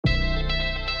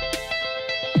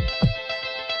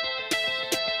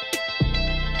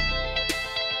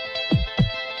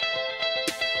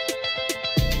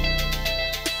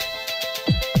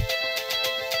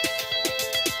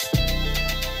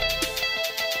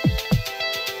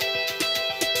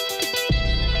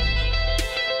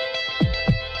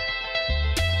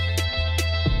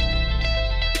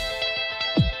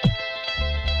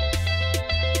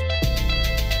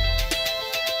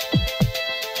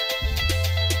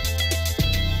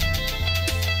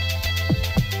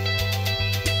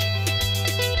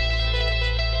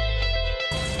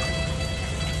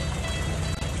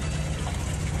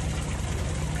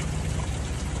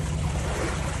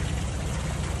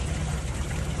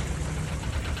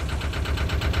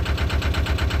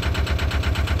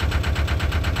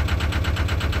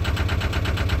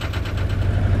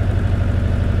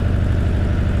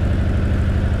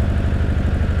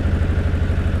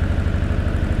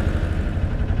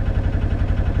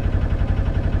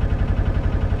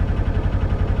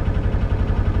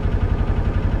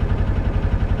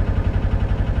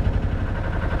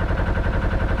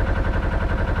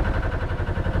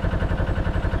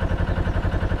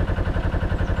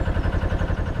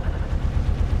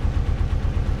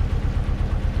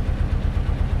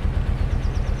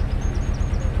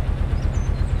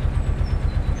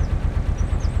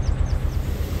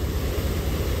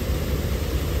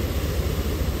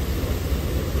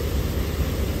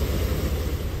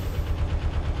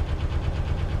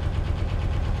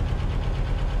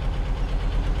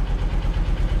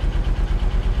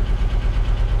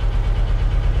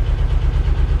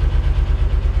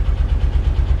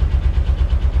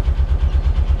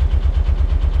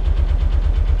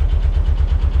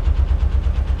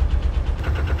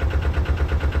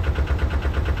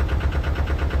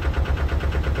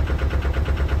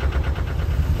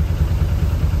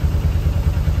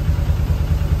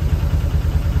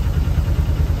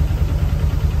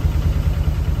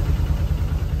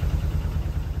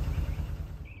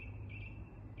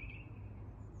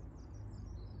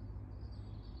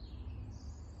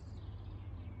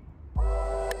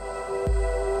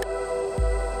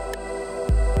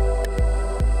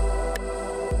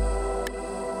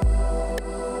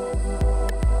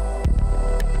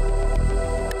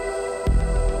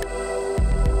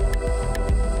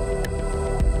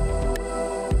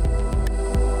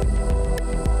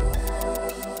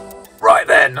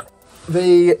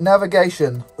The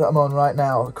navigation that I'm on right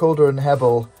now, Calder and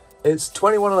Hebel, it's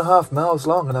 21.5 miles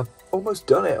long and I've almost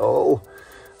done it all.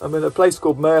 I'm in a place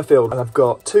called Mirfield and I've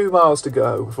got 2 miles to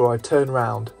go before I turn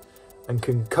round and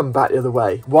can come back the other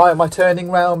way. Why am I turning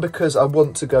round? Because I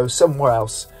want to go somewhere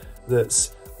else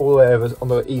that's all the way over on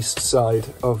the east side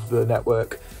of the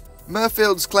network.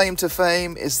 Mirfield's claim to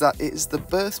fame is that it is the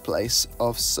birthplace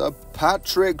of Sir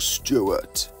Patrick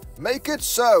Stewart. Make it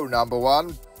so, number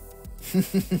one.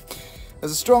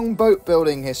 There's a strong boat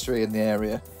building history in the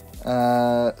area.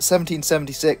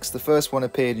 1776, the first one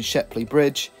appeared in Shepley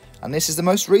Bridge, and this is the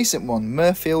most recent one,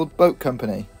 Mirfield Boat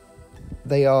Company.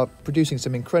 They are producing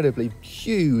some incredibly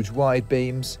huge wide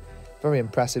beams, very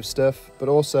impressive stuff, but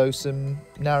also some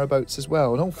narrow boats as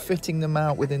well, and all fitting them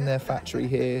out within their factory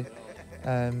here.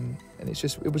 And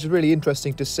it was really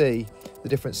interesting to see the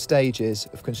different stages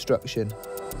of construction.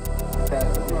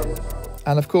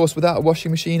 And of course, without a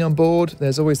washing machine on board,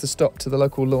 there's always the stop to the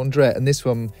local laundrette, and this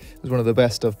one was one of the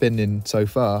best I've been in so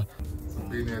far.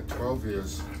 I've been here 12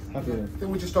 years. Have you? I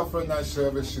think we just offer a nice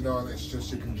service, you know, and it's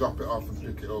just you can drop it off and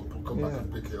pick it up, come back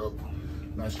and pick it up.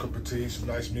 Nice cup of tea, some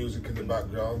nice music in the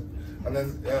background, and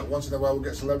then once in a while we'll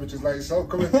get celebrities like yourself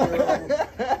coming through.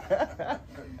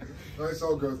 No, it's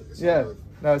all good. It's all good.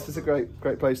 No, it's just a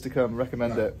great place to come.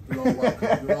 Recommend it. You're all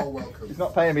welcome. You're all welcome. He's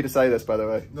not paying me to say this, by the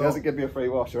way. No. He hasn't given me a free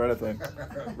wash or anything.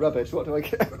 Rubbish. What do I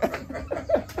get?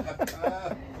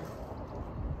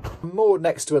 I'm moored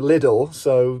next to a Lidl,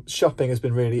 so shopping has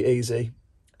been really easy,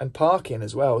 and parking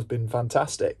as well has been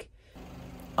fantastic.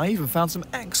 I even found some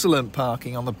excellent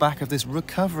parking on the back of this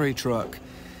recovery truck,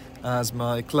 as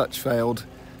my clutch failed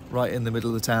right in the middle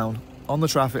of the town. On the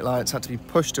traffic lights, had to be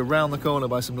pushed around the corner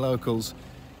by some locals,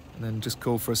 and then just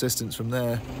called for assistance from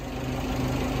there.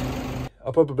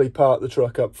 I'll probably park the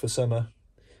truck up for summer,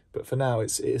 but for now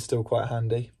it is still quite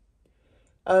handy.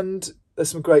 And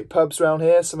there's some great pubs around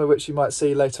here, some of which you might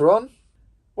see later on.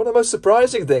 One of the most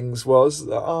surprising things was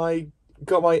that I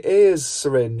got my ears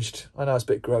syringed. I know it's a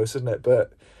bit gross, isn't it?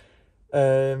 But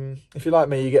if you're like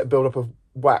me, you get a build-up of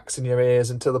wax in your ears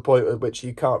until the point at which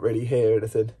you can't really hear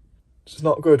anything. It's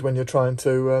not good when you're trying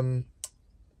to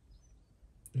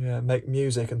make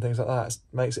music and things like that. It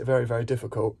makes it very, very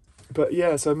difficult. But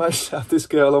yeah, so I managed to have this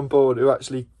girl on board who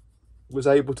actually was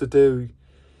able to do,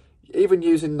 even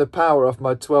using the power off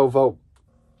my 12-volt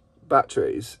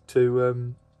batteries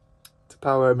to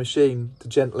power a machine to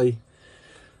gently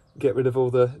get rid of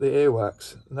all the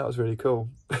earwax, and that was really cool.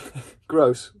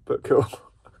 Gross, but cool.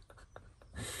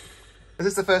 Is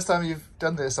this the first time you've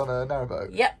done this on a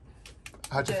narrowboat? Yep.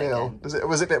 How'd you feel? Was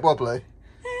it a bit wobbly?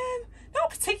 Not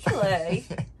particularly.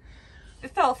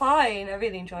 It felt fine. I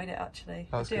really enjoyed it, actually.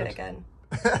 I'll do it again.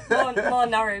 More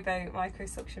narrowboat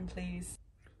microsuction, please.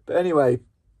 But anyway,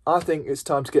 I think it's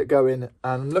time to get going, and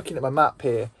I'm looking at my map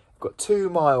here. I've got 2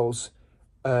 miles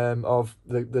of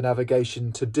the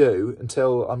navigation to do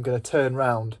until I'm going to turn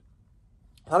round.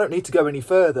 I don't need to go any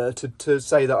further to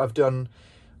say that I've done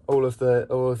all of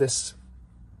this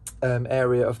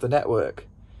area of the network,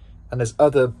 and there's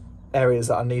other areas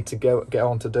that I need to get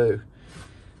on to do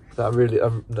that I really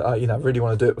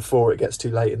want to do it before it gets too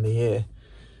late in the year.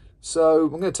 So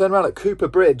I'm going to turn around at Cooper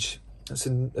Bridge. That's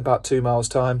in about 2 miles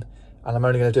time, and I'm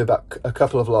only going to do about a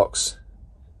couple of locks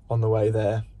on the way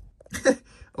there.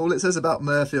 All it says about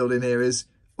Mirfield in here is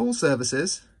all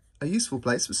services, a useful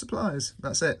place for supplies.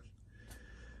 That's it.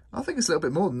 I think it's a little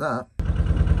bit more than that.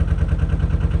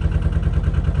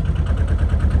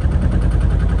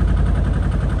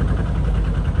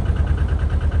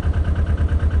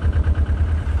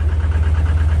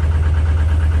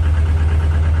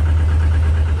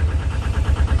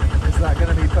 Is that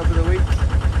going to be pub of the week?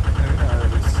 Who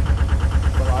knows?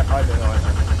 Well, I don't know.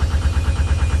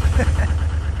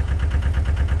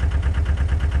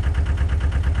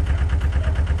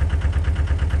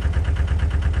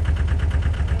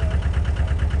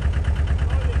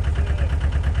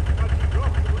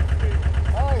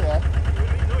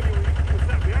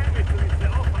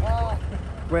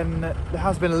 When there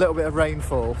has been a little bit of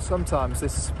rainfall, sometimes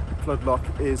this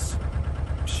floodlock is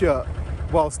shut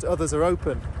whilst others are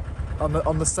open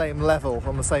on the same level,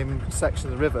 on the same section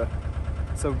of the river.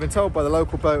 So we've been told by the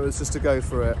local boaters just to go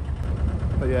for it.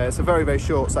 But yeah, it's a very, very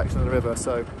short section of the river,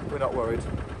 so we're not worried.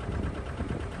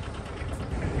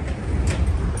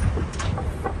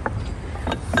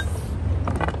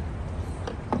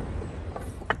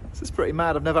 This is pretty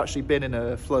mad. I've never actually been in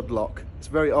a floodlock. It's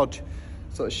a very odd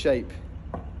sort of shape.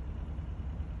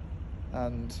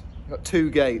 And you've got 2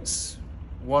 gates,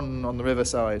 one on the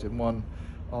riverside and one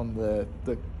on the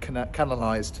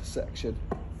canalised section.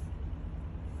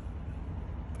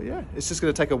 But But yeah, it's just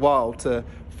going to take a while to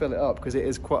fill it up because it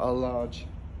is quite a large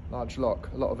lock,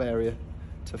 a lot of area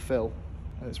to fill.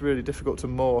 And it's really difficult to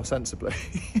moor sensibly,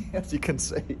 as you can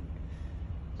see.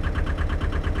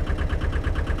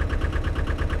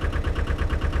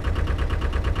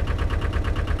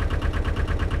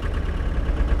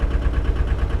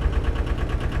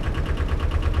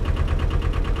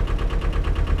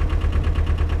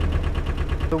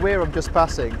 The weir I'm just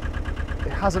passing,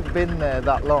 it hasn't been there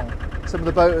that long. Some of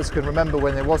the boaters can remember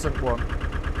when there wasn't one,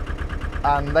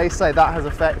 and they say that has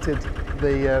affected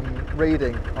the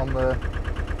reading on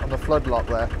the flood lock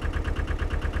there.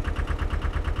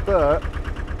 But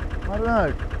I don't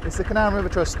know, it's the Canal and River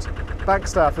Trust bank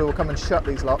staff who will come and shut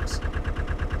these locks,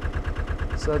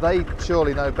 so they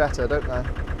surely know better, don't they?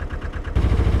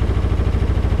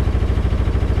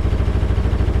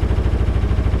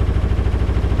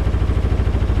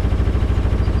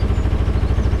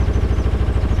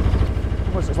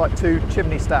 It's like two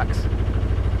chimney stacks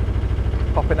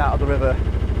popping out of the river,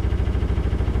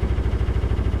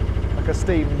 like a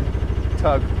steam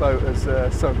tug boat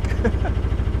has sunk.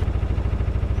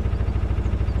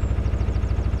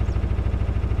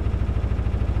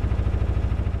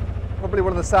 Probably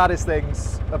one of the saddest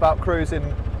things about cruising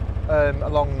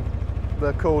along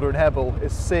the Calder and Hebble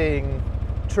is seeing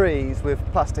trees with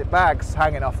plastic bags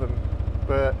hanging off them.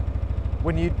 But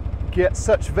when you get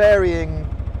such varying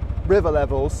river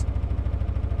levels,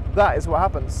 that is what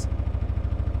happens.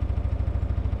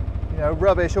 You know,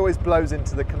 rubbish always blows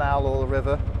into the canal or the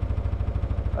river,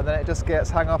 and then it just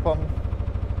gets hung up on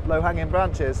low-hanging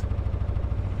branches.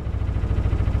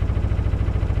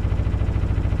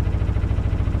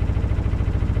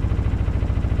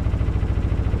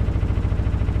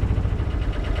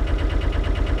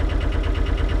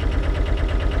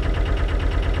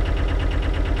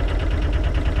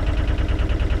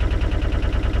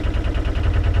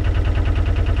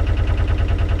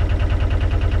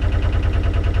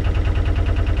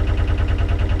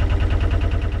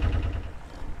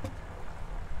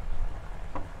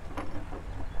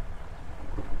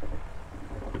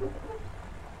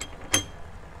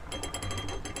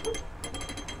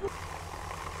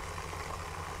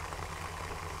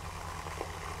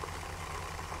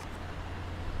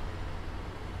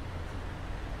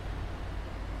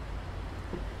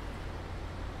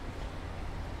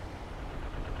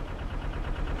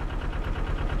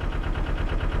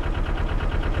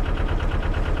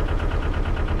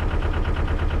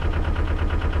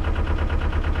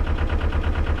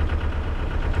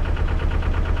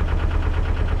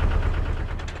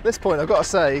 At this point, I've got to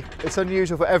say, it's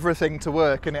unusual for everything to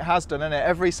work, and it has done, isn't it?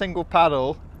 Every single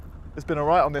paddle has been all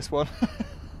right on this one.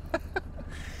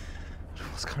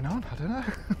 What's going on? I don't know.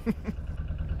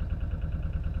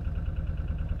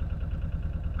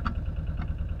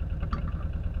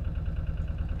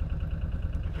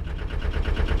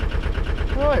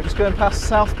 Right, just going past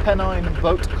South Pennine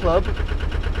Boat Club.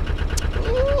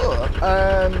 Ooh,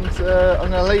 and I'm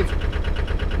going to leave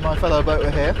my fellow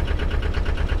boater here.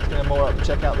 Going to moor up and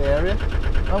check out the area.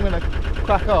 I'm going to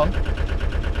crack on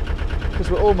because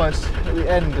we're almost at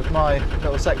the end of my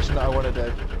little section that I want to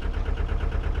do.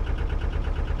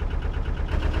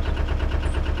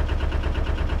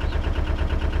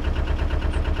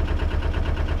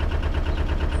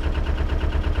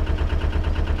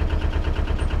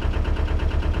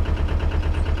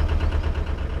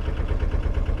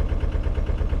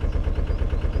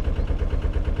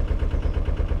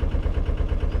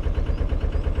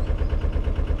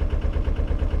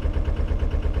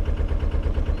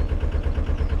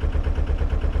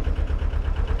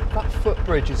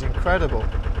 Footbridge is incredible.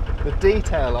 The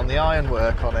detail on the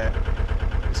ironwork on it,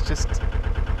 it's just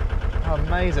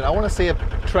amazing. I want to see a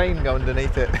train go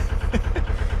underneath it.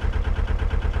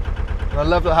 And I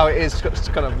love how it is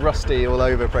just kind of rusty all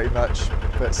over pretty much,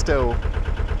 but still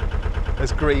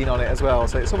there's green on it as well.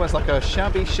 So it's almost like a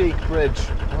shabby chic bridge.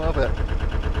 I love it.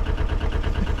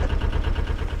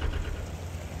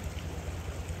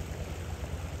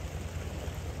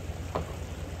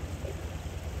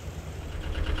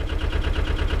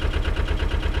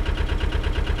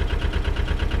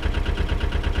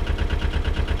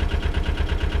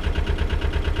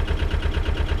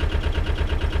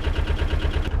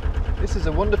 This is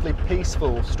a wonderfully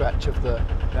peaceful stretch of the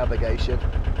navigation,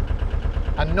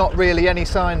 and not really any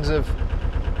signs of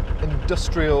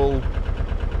industrial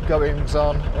goings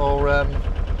on or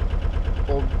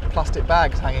plastic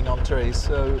bags hanging on trees.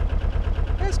 So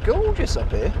it's gorgeous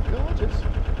up here, gorgeous.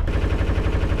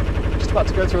 Just about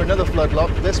to go through another flood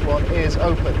lock. This one is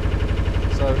open,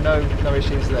 so no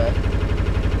issues there.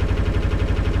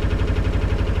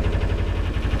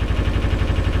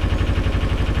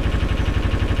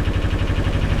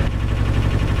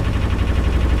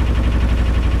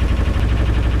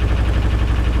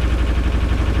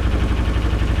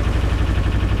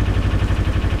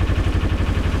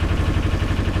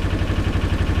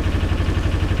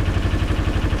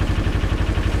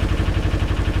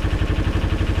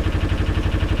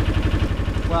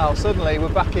 Well, suddenly we're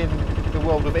back in the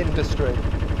world of industry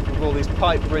with all these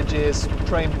pipe bridges,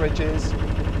 train bridges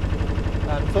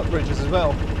and footbridges as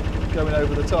well going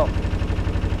over the top.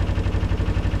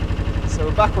 So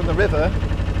we're back on the river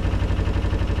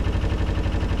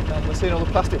and we're seeing all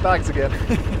the plastic bags again.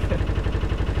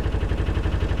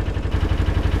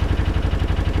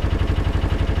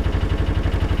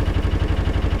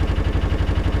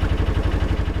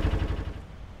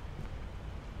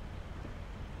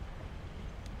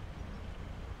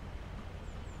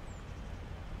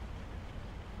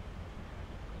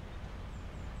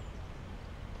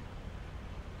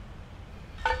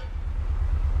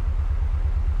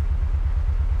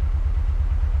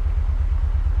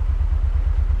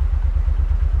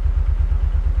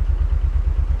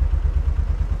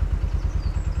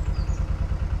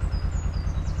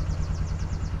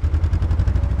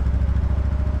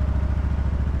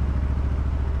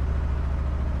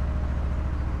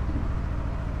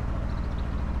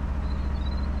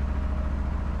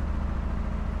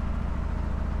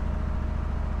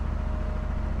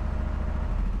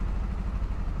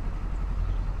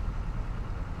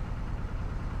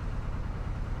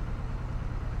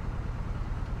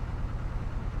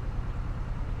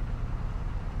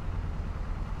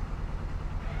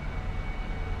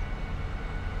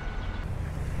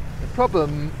 The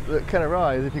problem that can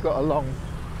arise if you've got a long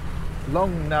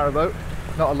narrow boat,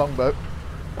 not a long boat,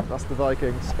 that's the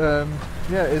Vikings,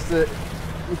 yeah, is that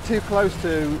you're too close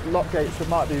to lock gates that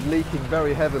might be leaking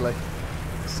very heavily.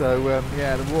 So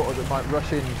yeah, the water that might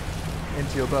rush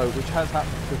into your boat, which has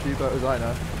happened to a few boaters I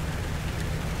know.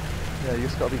 Yeah, you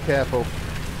just got to be careful.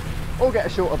 Or get a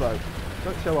shorter boat,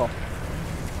 don't show off.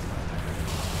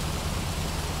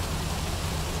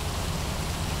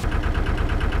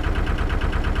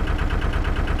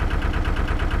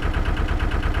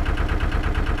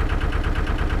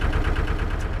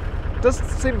 Does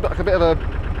seem like a bit of a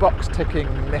box ticking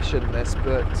mission this,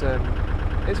 but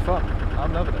it's fun.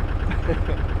 I'm loving it.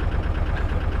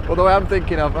 Although I am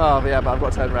thinking of, oh yeah, but I've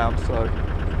got to turn around, so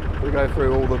we'll go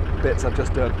through all the bits I've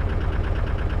just done.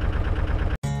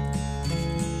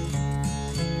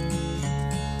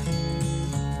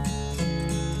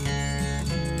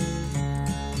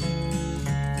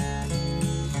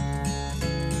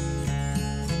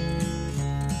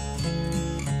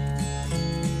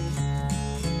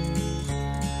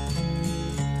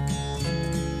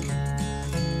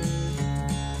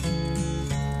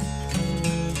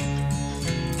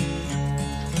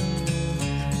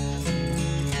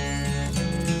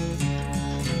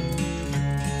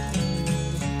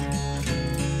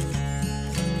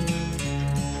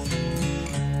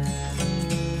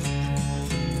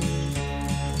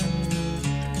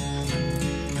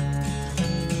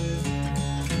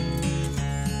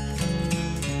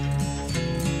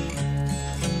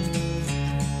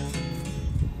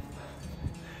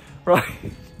 Right,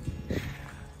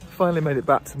 finally made it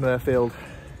back to Mirfield.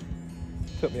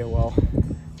 Took me a while,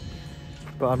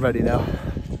 but I'm ready now.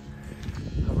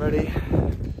 I'm ready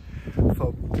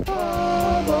for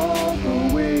Pub of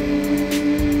the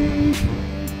Week.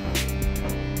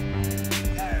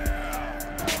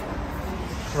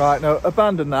 Right, no,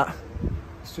 abandon that.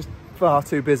 It's just far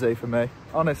too busy for me.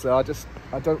 Honestly, I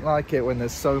don't like it when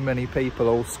there's so many people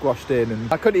all squashed in,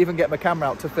 and I couldn't even get my camera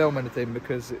out to film anything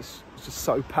because it's just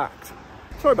so packed.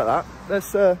 Sorry about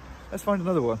that. Let's find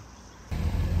another one.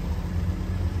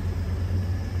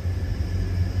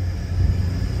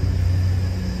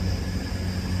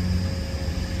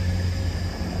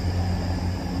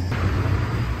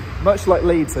 Much like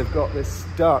Leeds, they've got this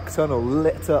dark tunnel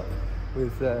lit up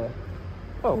with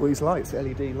well, these lights,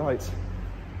 LED lights.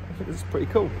 I think this is pretty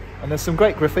cool. And there's some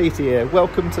great graffiti here.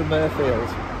 Welcome to Mirfield.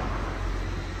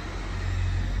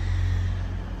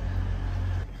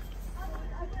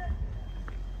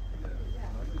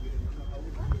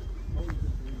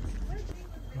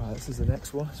 Right, this is the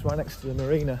next one. It's right next to the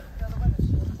marina.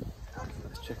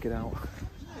 Let's check it out.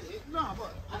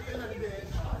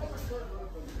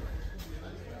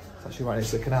 It's actually right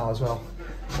next to the canal as well.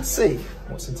 Let's see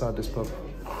what's inside this pub.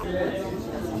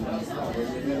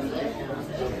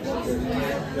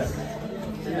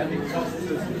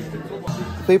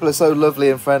 People are so lovely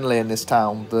and friendly in this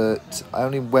town that I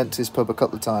only went to this pub a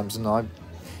couple of times and I've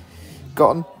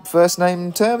gotten first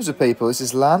name terms with people. This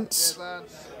is Lance,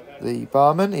 the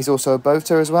barman. He's also a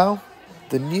boater as well.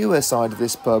 The newer side of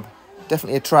this pub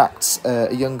definitely attracts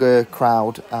a younger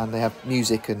crowd, and they have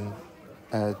music and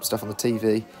stuff on the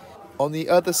TV. On the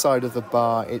other side of the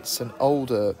bar, it's an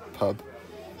older pub,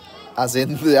 as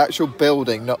in the actual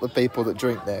building, not the people that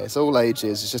drink there. It's all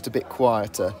ages, it's just a bit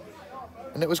quieter.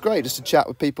 And it was great just to chat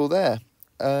with people there.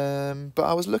 But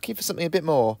I was looking for something a bit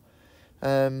more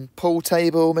pool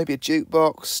table, maybe a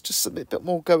jukebox, just a bit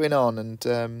more going on, and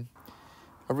a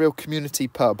real community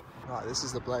pub. Right, this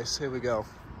is the place. Here we go.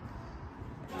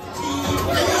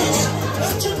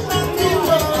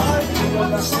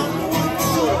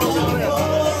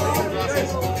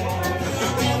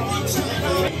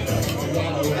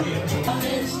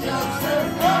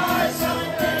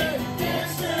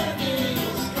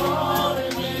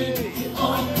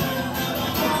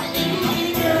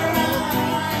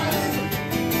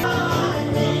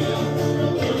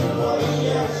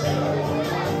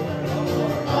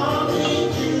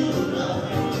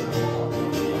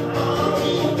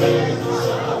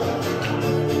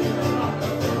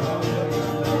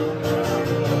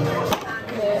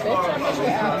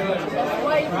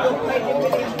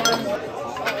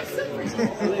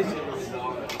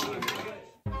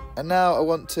 And now I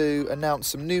want to announce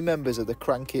some new members of the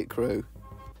Crank It crew.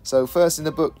 So first in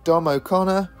the book, Dom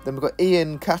O'Connor. Then we've got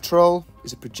Ian Catterall,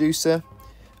 who's a producer.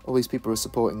 All these people are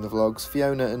supporting the vlogs.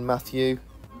 Fiona and Matthew,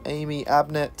 Amy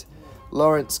Abnett,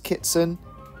 Lawrence Kitson,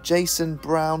 Jason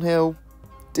Brownhill,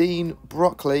 Dean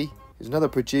Brockley, who's another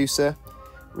producer,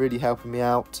 really helping me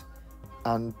out.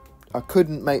 And I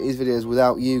couldn't make these videos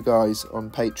without you guys on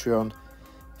Patreon.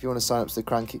 If you want to sign up to the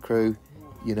Crank It crew,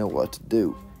 you know what to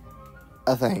do.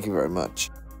 Thank you very much.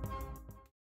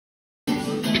 I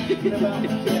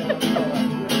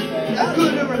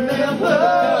couldn't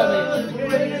remember the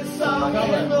greatest song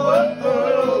in the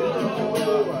world.